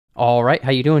All right, how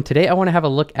you doing? Today I want to have a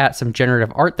look at some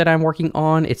generative art that I'm working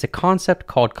on. It's a concept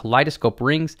called Kaleidoscope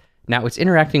rings. Now it's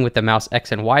interacting with the mouse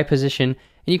X and Y position,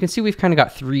 and you can see we've kind of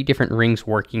got 3 different rings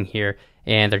working here,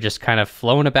 and they're just kind of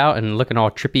flowing about and looking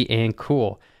all trippy and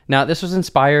cool. Now this was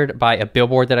inspired by a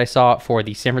billboard that I saw for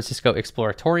the San Francisco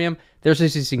Exploratorium. There's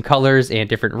just using colors and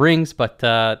different rings, but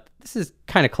this is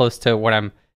kind of close to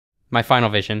what my final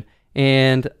vision.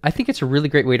 And I think it's a really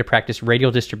great way to practice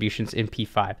radial distributions in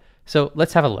P5. So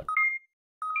let's have a look.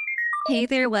 Hey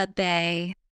there,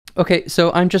 WebBay. Okay,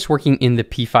 so I'm just working in the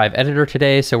P5 editor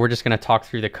today, so we're just going to talk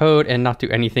through the code and not do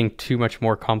anything too much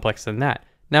more complex than that.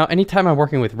 Now, anytime I'm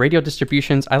working with radial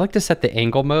distributions, I like to set the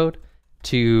angle mode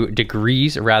to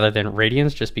degrees rather than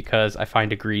radians, just because I find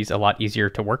degrees a lot easier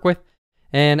to work with.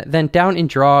 And then down in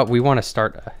draw, we want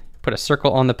to put a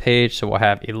circle on the page, so we'll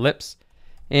have ellipse,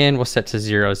 and we'll set to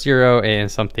 0, 0, and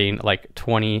something like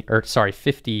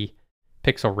 50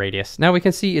 pixel radius. Now we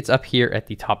can see it's up here at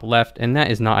the top left, and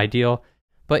that is not ideal,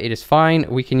 but it is fine.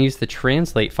 We can use the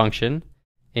translate function,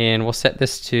 and we'll set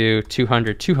this to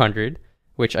 200, 200,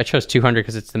 which I chose 200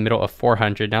 because it's the middle of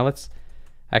 400. Now let's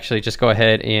actually just go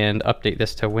ahead and update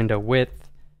this to window width.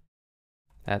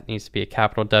 That needs to be a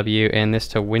capital W, and this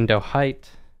to window height.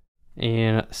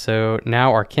 And so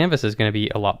now our canvas is going to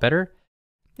be a lot better.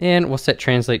 And we'll set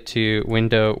translate to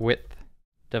window width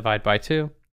divide by 2.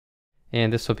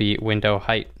 And this will be window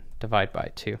height divide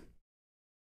by 2.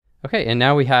 Okay, and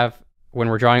now we have, when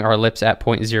we're drawing our ellipse at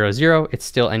 0.00, it's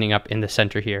still ending up in the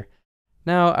center here.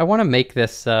 Now I want to make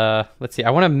this, let's see, I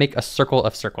want to make a circle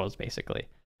of circles basically.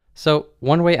 So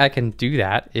one way I can do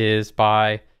that is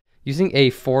by using a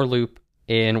for loop,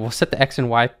 and we'll set the X and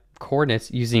Y coordinates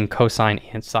using cosine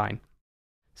and sine.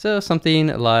 So something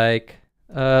like,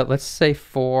 let's say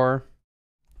for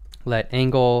let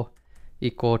angle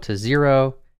equal to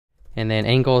 0, and then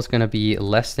angle is going to be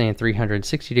less than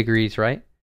 360 degrees, right?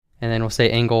 And then we'll say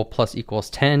angle plus equals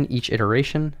 10 each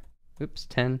iteration. Oops,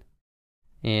 10.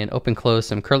 And open close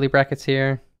some curly brackets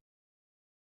here.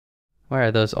 Why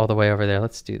are those all the way over there?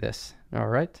 Let's do this. All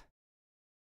right.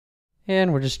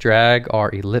 And we'll just drag our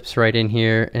ellipse right in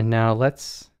here. And now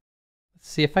let's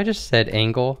see, if I just said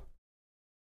angle,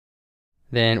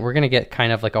 then we're going to get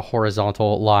kind of like a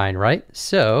horizontal line, right?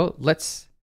 So let's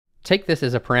take this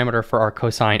as a parameter for our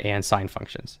cosine and sine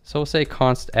functions. So we'll say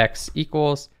const x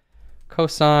equals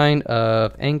cosine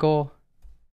of angle,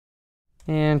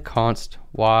 and const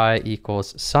y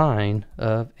equals sine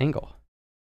of angle.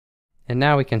 And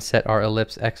now we can set our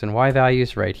ellipse x and y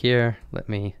values right here. Let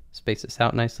me space this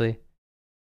out nicely.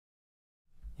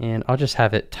 And I'll just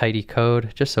have it tidy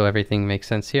code just so everything makes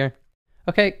sense here.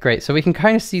 Okay, great. So we can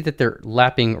kind of see that they're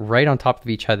lapping right on top of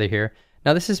each other here.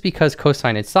 Now this is because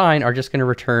cosine and sine are just going to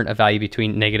return a value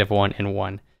between -1 and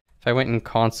 1. If I went in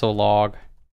console log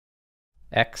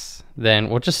x, then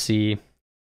we'll just see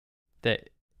that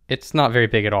it's not very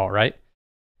big at all, right?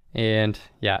 And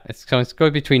yeah, it's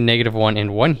going between -1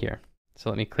 and 1 here. So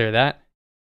let me clear that.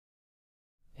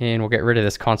 And we'll get rid of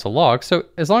this console log. So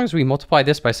as long as we multiply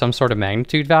this by some sort of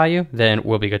magnitude value, then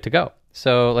we'll be good to go.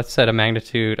 So let's set a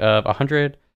magnitude of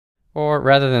 100. Or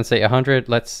rather than say 100,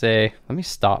 let's say, let me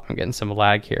stop, I'm getting some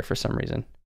lag here for some reason.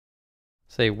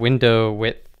 Say window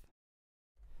width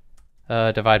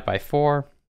divide by 4.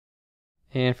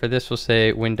 And for this we'll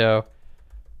say window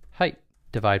height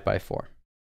divide by 4.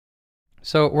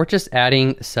 So we're just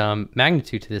adding some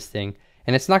magnitude to this thing.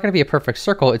 And it's not going to be a perfect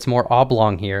circle, it's more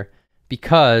oblong here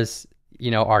because,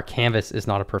 you know, our canvas is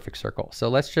not a perfect circle. So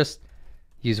let's just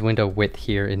use window width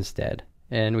here instead,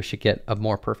 and we should get a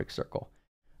more perfect circle.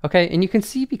 Okay, and you can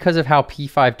see because of how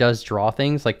P5 does draw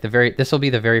things, like this will be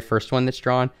the very first one that's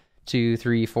drawn, 2,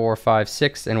 3, 4, 5,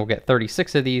 6, and we'll get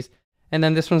 36 of these. And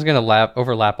then this one's going to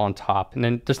overlap on top. And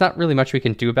then there's not really much we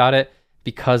can do about it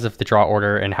because of the draw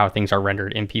order and how things are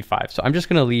rendered in P5. So I'm just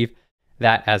going to leave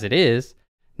that as it is.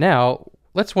 Now,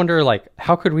 let's wonder, like,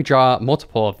 how could we draw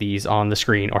multiple of these on the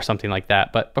screen or something like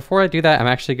that? But before I do that, I'm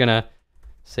actually going to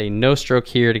say no stroke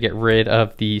here to get rid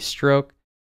of the stroke.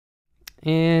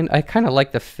 And I kind of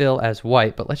like the fill as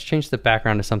white, but let's change the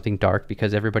background to something dark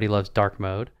because everybody loves dark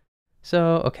mode.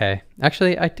 So, okay.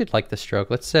 Actually, I did like the stroke.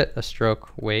 Let's set a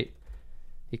stroke weight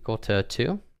equal to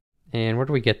 2. And where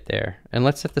do we get there? And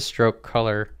let's set the stroke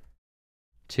color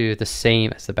to the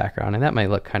same as the background, and that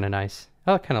might look kind of nice.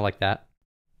 I kind of like that.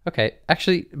 Okay,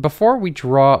 actually, before we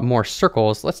draw more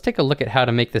circles, let's take a look at how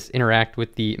to make this interact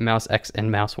with the mouse X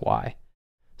and mouse Y.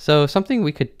 So something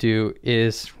we could do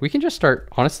is we can just start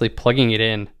honestly plugging it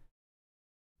in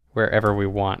wherever we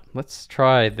want. Let's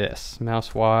try this,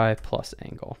 mouse Y plus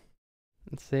angle,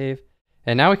 and save.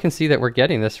 And now we can see that we're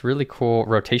getting this really cool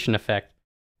rotation effect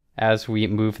as we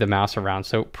move the mouse around.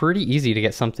 So pretty easy to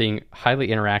get something highly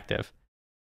interactive.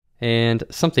 And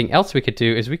something else we could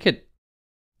do is we could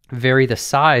vary the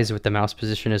size with the mouse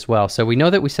position as well. So we know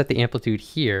that we set the amplitude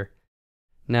here.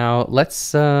 Now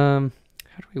let's, how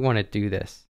do we want to do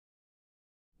this?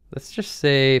 Let's just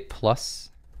say plus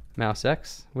mouse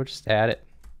X. We'll just add it.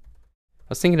 I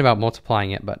was thinking about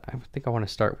multiplying it, but I think I want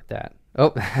to start with that.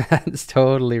 Oh, that's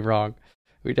totally wrong.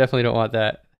 We definitely don't want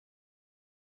that.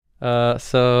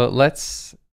 So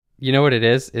let's, you know what it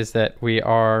is that we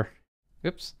are,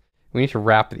 oops, we need to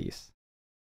wrap these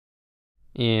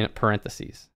in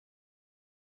parentheses.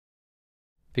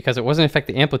 Because it wasn't affect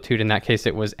the amplitude in that case,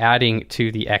 it was adding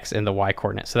to the X and the Y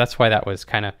coordinate. So that's why that was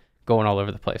kind of going all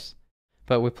over the place.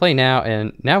 But we play now,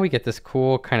 and now we get this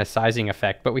cool kind of sizing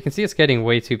effect, but we can see it's getting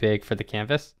way too big for the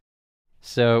canvas.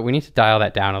 So we need to dial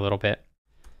that down a little bit.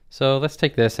 So let's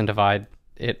take this and divide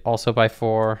it also by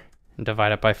 4 and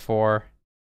divide it by 4.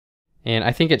 And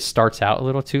I think it starts out a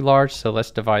little too large, so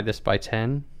let's divide this by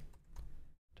 10.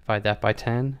 Divide that by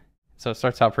 10. So it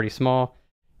starts out pretty small,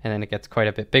 and then it gets quite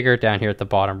a bit bigger down here at the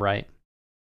bottom right.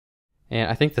 And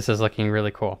I think this is looking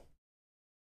really cool.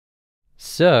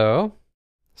 So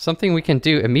something we can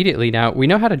do immediately now, we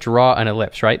know how to draw an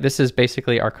ellipse, right? This is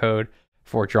basically our code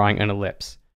for drawing an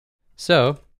ellipse.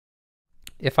 So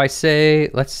if I say,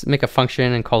 let's make a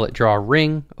function and call it draw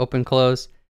ring, open, close,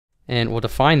 and we'll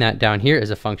define that down here as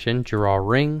a function, draw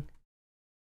ring.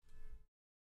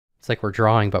 It's like we're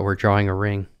drawing, but we're drawing a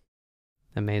ring.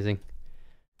 Amazing.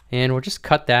 And we'll just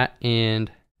cut that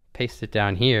and paste it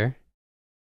down here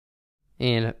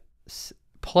and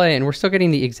play, and we're still getting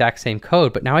the exact same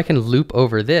code, but now I can loop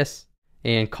over this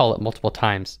and call it multiple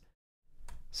times.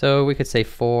 So we could say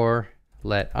for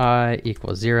let I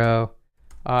equal 0,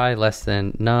 I less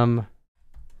than num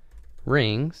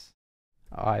rings,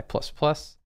 I plus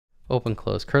plus, open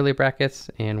close curly brackets,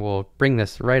 and we'll bring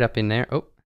this right up in there. Oh,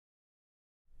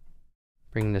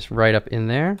 bring this right up in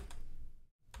there.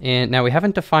 And now we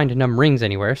haven't defined num rings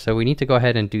anywhere, so we need to go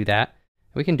ahead and do that.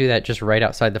 We can do that just right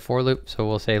outside the for loop. So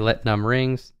we'll say let num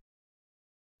rings.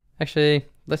 Actually,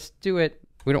 let's do it.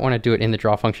 We don't want to do it in the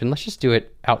draw function. Let's just do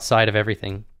it outside of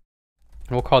everything.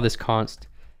 And we'll call this const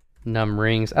num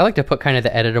rings. I like to put kind of the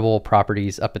editable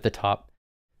properties up at the top,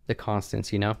 the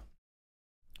constants, you know.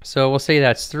 So we'll say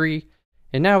that's 3.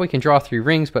 And now we can draw 3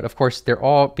 rings, but of course they're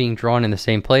all being drawn in the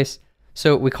same place.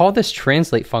 So we call this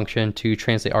translate function to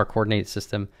translate our coordinate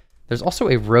system. There's also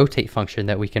a rotate function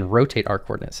that we can rotate our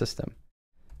coordinate system.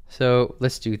 So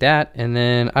let's do that, and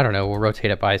then, I don't know, we'll rotate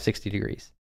it by 60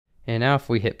 degrees. And now if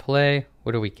we hit play,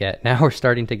 what do we get? Now we're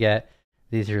starting to get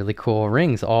these really cool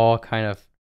rings all kind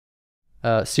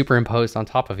of superimposed on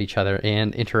top of each other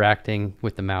and interacting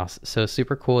with the mouse. So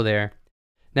super cool there.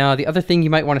 Now the other thing you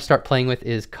might want to start playing with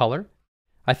is color.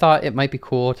 I thought it might be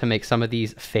cool to make some of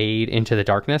these fade into the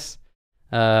darkness.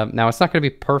 Now it's not going to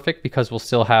be perfect because we'll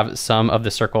still have some of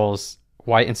the circles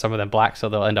white and some of them black, so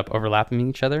they'll end up overlapping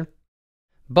each other.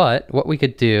 But what we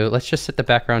could do, let's just set the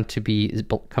background to be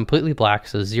completely black,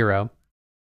 so 0.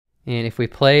 And if we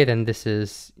play, then this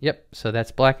is, yep, so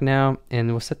that's black now.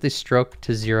 And we'll set the stroke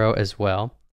to 0 as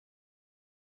well.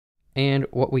 And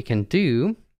what we can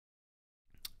do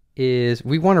is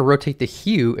we want to rotate the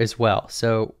hue as well.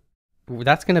 So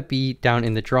that's going to be down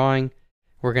in the drawing.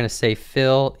 We're going to say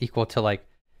fill equal to, like,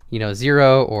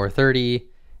 0 or 30.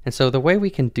 And so the way we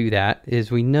can do that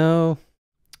is we know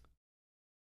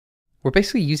we're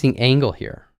basically using angle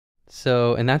here.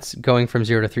 So, and that's going from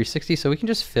 0 to 360. So we can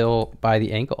just fill by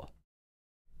the angle.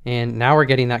 And now we're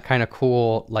getting that kind of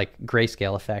cool, like,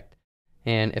 grayscale effect.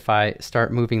 And if I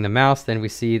start moving the mouse, then we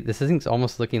see this thing's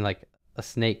almost looking like a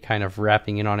snake kind of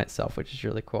wrapping in on itself, which is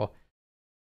really cool.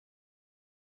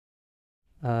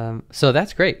 So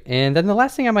that's great. And then the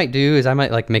last thing I might do is I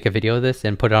might like make a video of this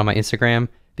and put it on my Instagram,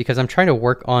 because I'm trying to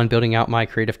work on building out my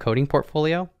creative coding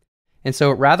portfolio. And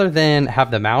so rather than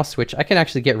have the mouse, which I can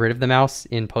actually get rid of the mouse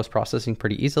in post-processing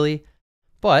pretty easily,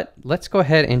 but let's go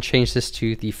ahead and change this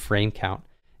to the frame count.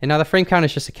 And now the frame count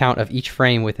is just a count of each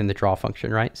frame within the draw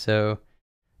function, right? So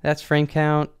that's frame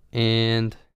count,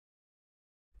 and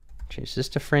change this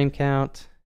to frame count.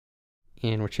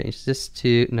 And we'll change this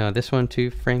to, no, this one to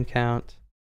frame count.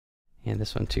 And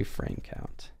this one to frame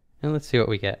count. And let's see what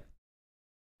we get.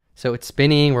 So it's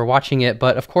spinning, we're watching it,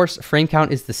 but of course frame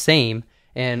count is the same.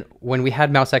 And when we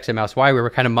had mouse X and mouse Y, we were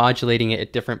kind of modulating it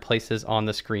at different places on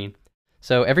the screen.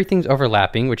 So everything's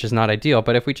overlapping, which is not ideal.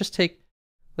 But if we just take,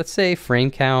 let's say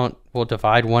frame count, we'll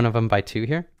divide one of them by 2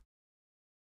 here.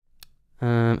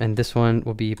 And this one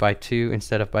will be by 2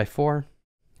 instead of by 4.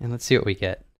 And let's see what we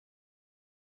get.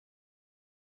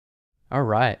 All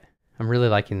right, I'm really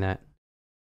liking that.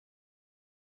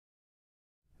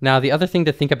 Now, the other thing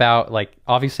to think about, like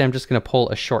obviously I'm just going to pull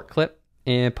a short clip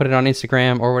and put it on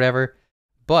Instagram or whatever,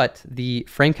 but the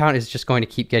frame count is just going to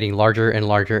keep getting larger and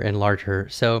larger and larger.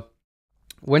 So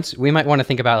once we might want to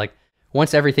think about like,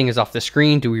 once everything is off the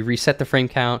screen, do we reset the frame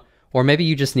count? Or maybe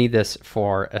you just need this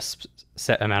for a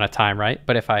set amount of time, right?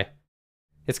 But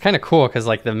it's kind of cool because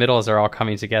like the middles are all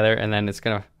coming together and then it's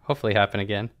going to hopefully happen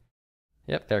again.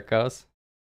 Yep, there it goes.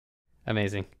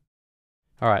 Amazing.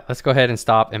 All right, let's go ahead and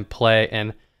stop and play.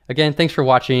 And again, thanks for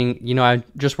watching. You know, I'm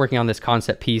just working on this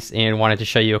concept piece and wanted to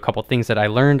show you a couple things that I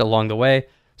learned along the way.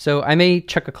 So I may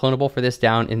check a clonable for this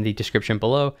down in the description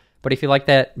below. But if you like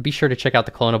that, be sure to check out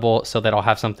the clonable so that I'll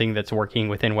have something that's working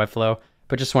within Webflow.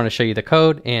 But just want to show you the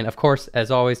code. And of course, as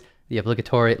always, the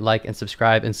obligatory like and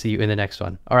subscribe, and see you in the next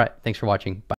one. All right, thanks for watching. Bye.